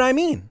you know what I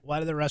mean. Why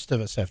do the rest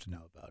of us have to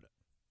know about it?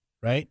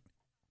 Right?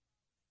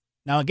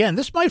 Now, again,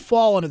 this might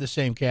fall into the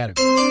same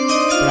category,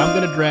 but I'm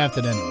going to draft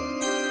it anyway.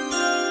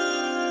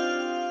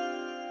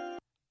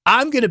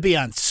 I'm going to be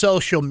on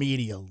social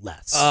media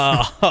less.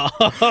 As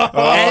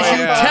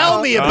you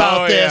tell me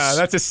about this. Yeah,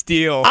 that's a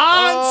steal.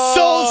 On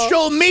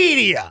social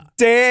media.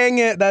 Dang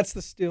it. That's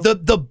the steal.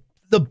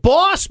 The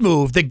boss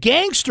move, the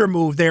gangster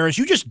move there is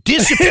you just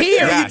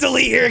disappear. You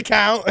delete your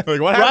account. Like,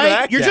 what happened to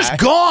that You're guy? just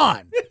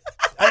gone.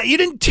 You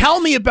didn't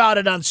tell me about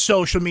it on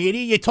social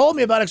media. You told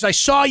me about it because I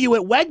saw you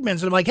at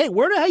Wegmans, and I'm like, hey,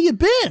 where the hell you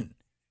been?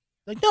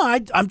 Like, no,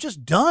 I'm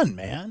just done,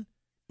 man.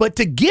 But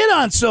to get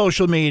on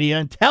social media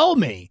and tell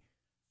me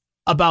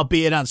about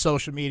being on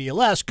social media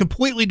less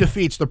completely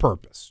defeats the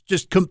purpose.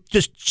 Just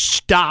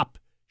stop,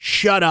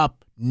 shut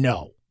up,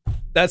 no.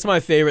 That's my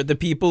favorite. The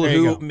people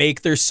who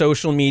make their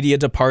social media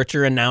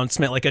departure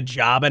announcement like a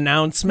job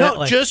announcement.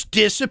 No, just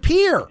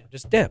disappear.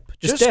 Just dip.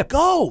 Just dip.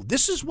 go.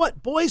 This is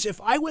what, boys, if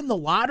I win the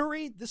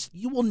lottery,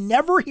 you will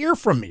never hear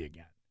from me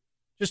again.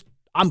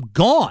 I'm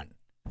gone.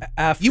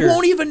 You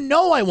won't even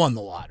know I won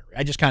the lottery.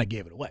 I just kind of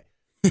gave it away.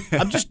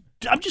 I'm just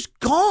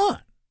gone.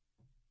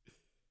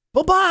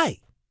 Bye-bye.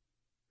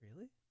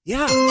 Really?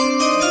 Yeah.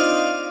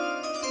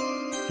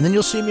 And then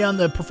you'll see me on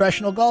the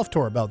professional golf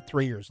tour about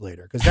 3 years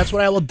later, because that's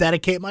what I will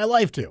dedicate my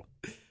life to. All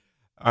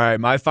right,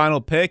 my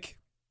final pick.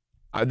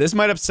 This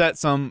might upset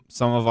some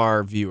of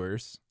our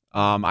viewers.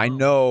 I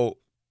know.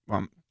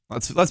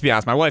 Let's be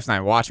honest. My wife's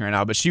not watching right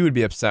now, but she would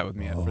be upset with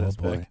me for this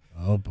pick.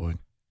 Oh boy.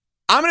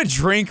 I'm going to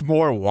drink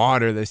more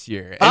water this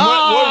year. And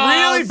what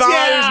really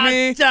bothers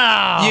me,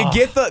 you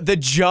get the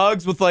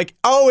jugs with like,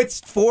 oh, it's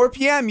 4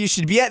 p.m. You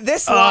should be at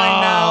this line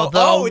now.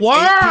 It's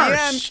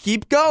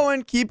 8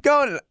 p.m. Keep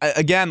going.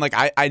 Again, like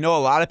I know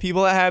a lot of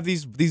people that have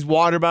these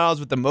water bottles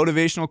with the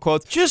motivational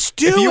quotes. Just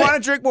do it. If you want to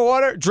drink more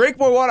water, drink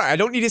more water. I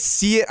don't need to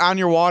see it on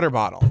your water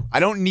bottle. I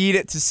don't need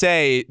it to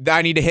say that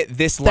I need to hit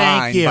this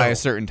line by a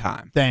certain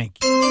time.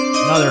 Thank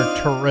you.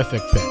 Another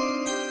terrific pick.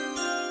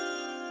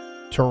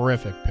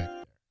 Terrific pick.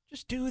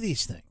 Just do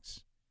these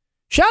things.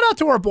 Shout out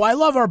to our boy. I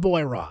love our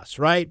boy Ross,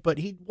 right? But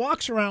he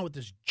walks around with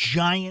this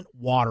giant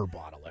water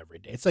bottle every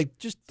day. It's like,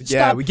 just stop.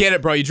 Yeah, we get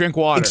it, bro. You drink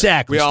water.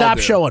 Exactly. We all Stop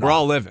do. showing We're off.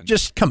 all living.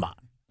 Just come on.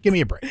 Give me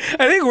a break.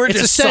 I think we're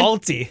just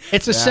salty.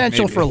 It's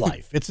essential maybe. for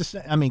life.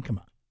 I mean, come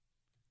on.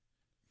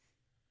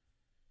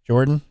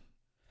 Jordan,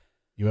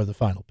 you have the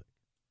final pick.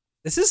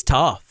 This is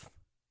tough.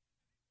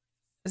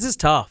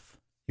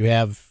 You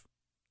have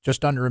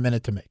just under a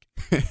minute to make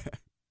it.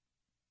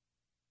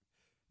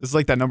 This is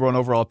like that number 1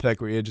 overall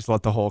pick where you just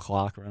let the whole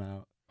clock run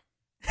out.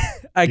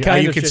 I Are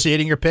kind you of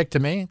conceding your pick to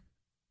me?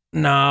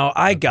 No,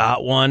 I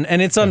got one.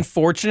 And it's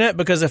unfortunate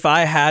because if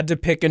I had to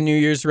pick a New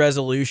Year's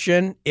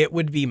resolution, it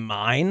would be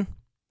mine.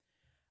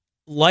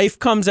 Life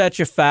comes at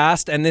you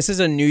fast, and this is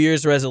a New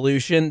Year's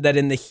resolution that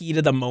in the heat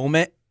of the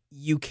moment,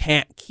 you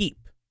can't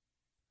keep.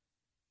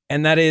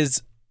 And that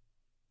is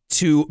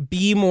to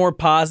be more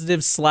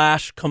positive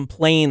 /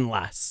 complain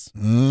less.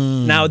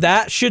 Now,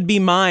 that should be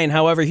mine.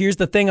 However, here's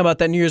the thing about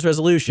that New Year's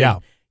resolution. Yeah.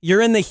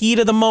 You're in the heat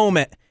of the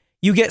moment.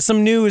 You get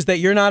some news that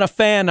you're not a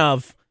fan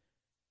of.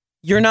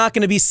 You're not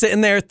going to be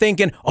sitting there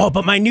thinking, oh,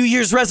 but my New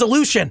Year's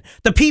resolution,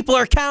 the people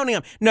are counting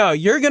them. No,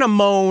 you're going to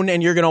moan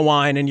and you're going to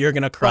whine and you're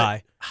going to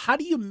cry. But how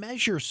do you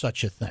measure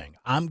such a thing?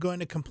 I'm going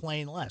to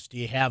complain less. Do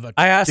you have a...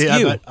 I ask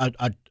you.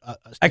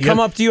 I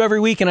come up to you every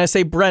week and I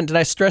say, Brent, did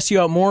I stress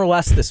you out more or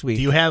less this week?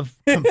 Do you have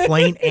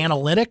complaint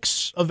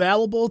analytics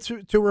available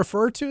to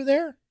refer to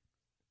there?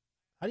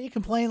 How do you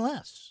complain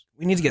less?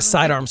 We need to get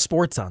Sidearm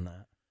Sports on that.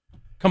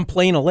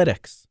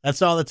 Complainalytics.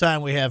 That's all the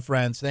time we have,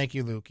 friends. Thank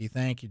you, Lukey.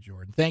 Thank you,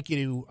 Jordan. Thank you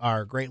to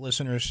our great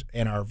listeners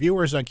and our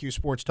viewers on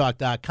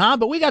QSportsTalk.com.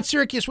 But we got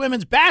Syracuse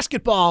women's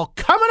basketball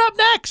coming up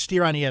next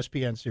here on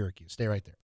ESPN Syracuse. Stay right there.